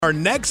Our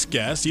next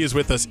guest, he is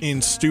with us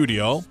in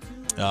studio.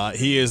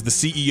 He is the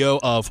CEO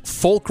of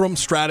Fulcrum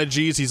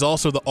Strategies. He's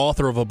also the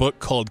author of a book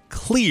called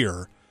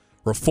Clear,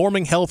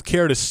 Reforming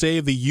Healthcare to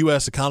Save the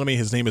U.S. Economy.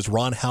 His name is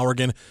Ron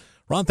Howrigan.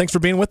 Ron, thanks for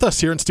being with us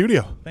here in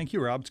studio. Thank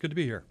you, Rob. It's good to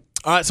be here.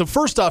 All right, so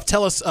first off,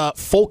 tell us,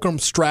 Fulcrum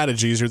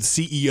Strategies, you're the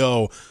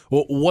CEO.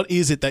 What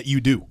is it that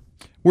you do?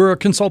 We're a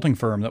consulting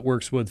firm that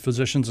works with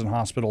physicians and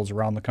hospitals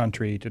around the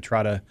country to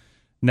try to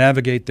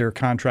navigate their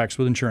contracts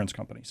with insurance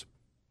companies.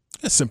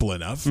 That's simple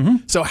enough.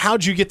 So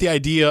how'd you get the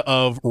idea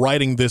of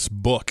writing this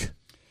book?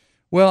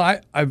 Well,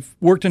 I've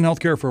worked in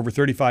healthcare for over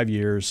 35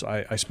 years.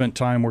 I spent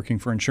time working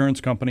for insurance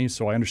companies,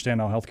 so I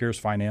understand how healthcare is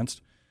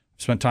financed.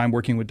 I've spent time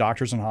working with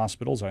doctors and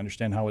hospitals. I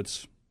understand how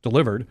it's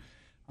delivered.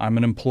 I'm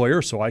an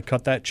employer, so I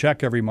cut that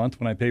check every month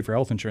when I pay for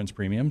health insurance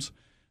premiums.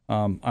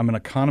 I'm an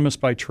economist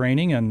by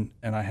training, and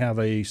I have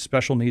a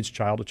special needs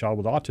child, a child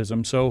with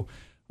autism. So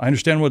I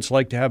understand what it's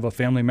like to have a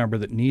family member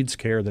that needs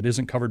care that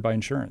isn't covered by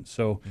insurance.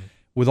 So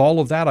with all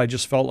of that, I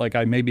just felt like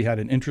I maybe had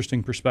an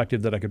interesting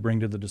perspective that I could bring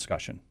to the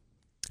discussion.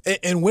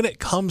 And when it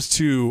comes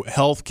to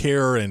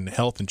healthcare and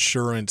health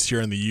insurance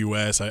here in the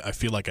U.S., I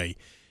feel like I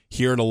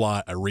hear it a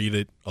lot. I read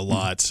it a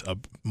lot.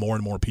 More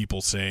and more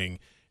people saying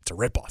it's a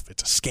ripoff.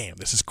 It's a scam.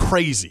 This is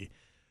crazy.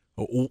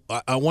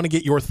 I want to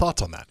get your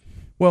thoughts on that.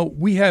 Well,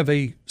 we have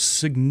a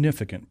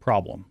significant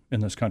problem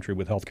in this country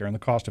with healthcare and the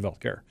cost of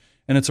healthcare.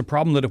 And it's a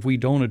problem that if we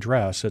don't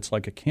address, it's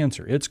like a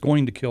cancer. It's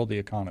going to kill the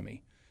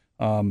economy.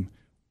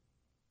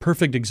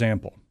 Perfect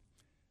example.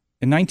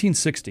 In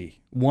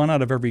 1960, $1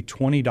 out of every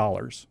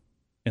 $20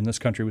 in this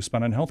country was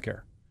spent on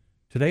healthcare.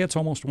 Today, it's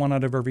almost $1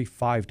 out of every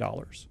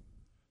 $5.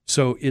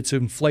 So it's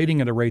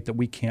inflating at a rate that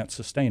we can't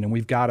sustain, and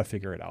we've got to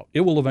figure it out.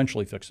 It will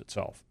eventually fix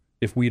itself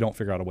if we don't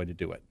figure out a way to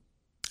do it.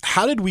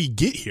 How did we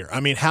get here? I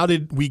mean, how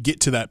did we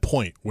get to that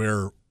point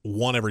where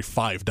 $1 every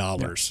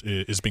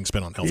 $5 is being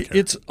spent on healthcare?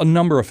 It's a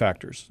number of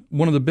factors.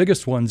 One of the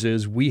biggest ones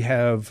is we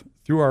have,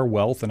 through our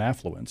wealth and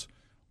affluence,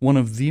 one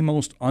of the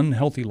most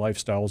unhealthy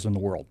lifestyles in the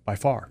world, by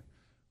far.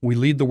 We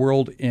lead the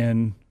world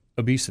in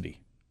obesity.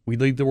 We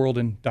lead the world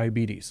in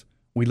diabetes.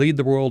 We lead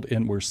the world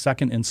we're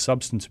second in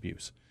substance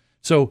abuse.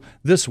 So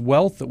this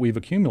wealth that we've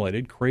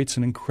accumulated creates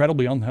an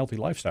incredibly unhealthy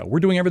lifestyle.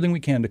 We're doing everything we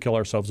can to kill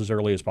ourselves as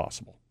early as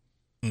possible.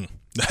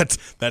 That's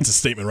a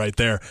statement right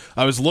there.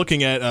 I was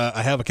looking at,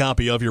 I have a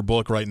copy of your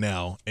book right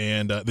now,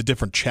 and the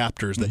different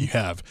chapters that you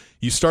have.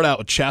 You start out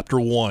with chapter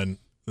 1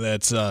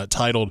 that's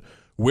titled,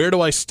 Where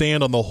Do I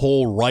Stand on the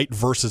Whole Right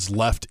versus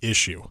Left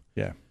Issue?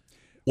 Yeah.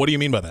 What do you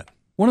mean by that?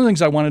 One of the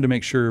things I wanted to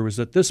make sure was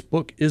that this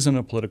book isn't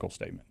a political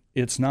statement.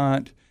 It's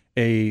not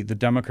the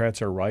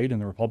Democrats are right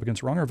and the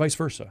Republicans are wrong, or vice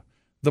versa.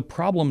 The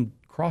problem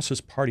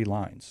crosses party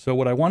lines. So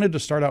what I wanted to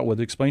start out with,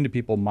 explain to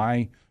people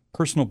my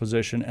personal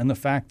position and the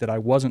fact that I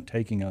wasn't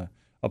taking a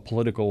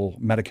political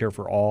Medicare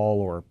for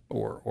all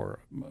or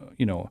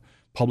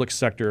public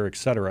sector, et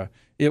cetera.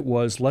 It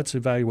was, let's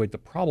evaluate the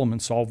problem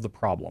and solve the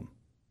problem.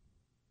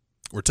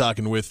 We're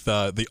talking with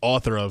the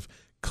author of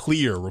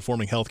Clear,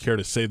 Reforming Healthcare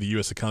to Save the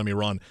U.S. Economy,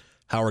 Ron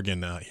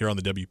Howrigan, here on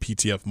the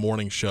WPTF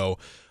Morning Show.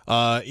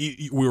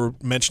 We were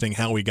mentioning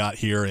how we got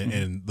here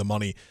and the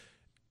money.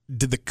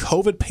 Did the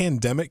COVID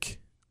pandemic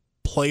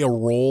play a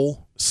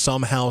role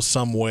somehow,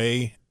 some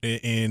way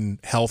in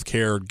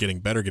healthcare getting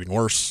better, getting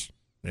worse?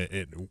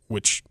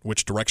 Which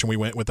direction we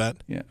went with that?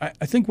 Yeah,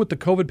 I think what the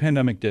COVID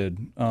pandemic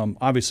did,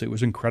 obviously it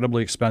was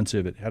incredibly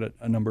expensive. It had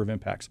a number of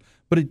impacts.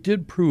 But it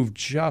did prove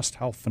just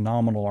how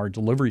phenomenal our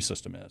delivery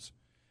system is.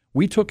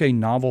 We took a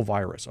novel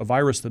virus, a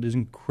virus that is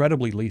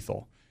incredibly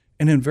lethal,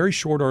 and in very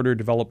short order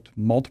developed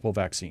multiple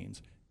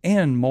vaccines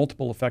and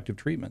multiple effective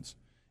treatments.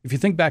 If you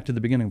think back to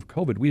the beginning of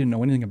COVID, we didn't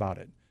know anything about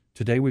it.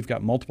 Today we've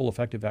got multiple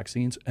effective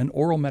vaccines and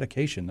oral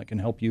medication that can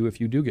help you if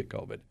you do get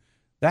COVID.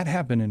 That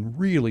happened in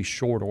really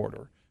short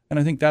order. And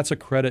I think that's a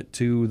credit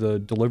to the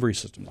delivery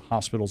system, the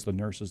hospitals, the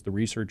nurses, the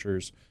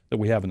researchers that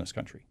we have in this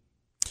country.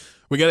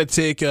 We got to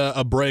take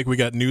a break. We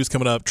got news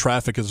coming up,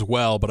 traffic as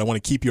well, but I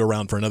want to keep you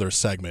around for another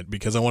segment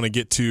because I want to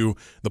get to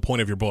the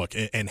point of your book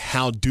and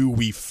how do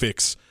we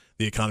fix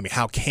the economy?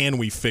 How can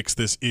we fix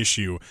this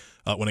issue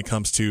when it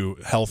comes to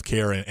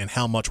healthcare and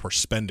how much we're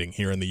spending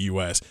here in the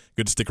U.S.?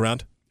 Good to stick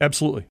around? Absolutely.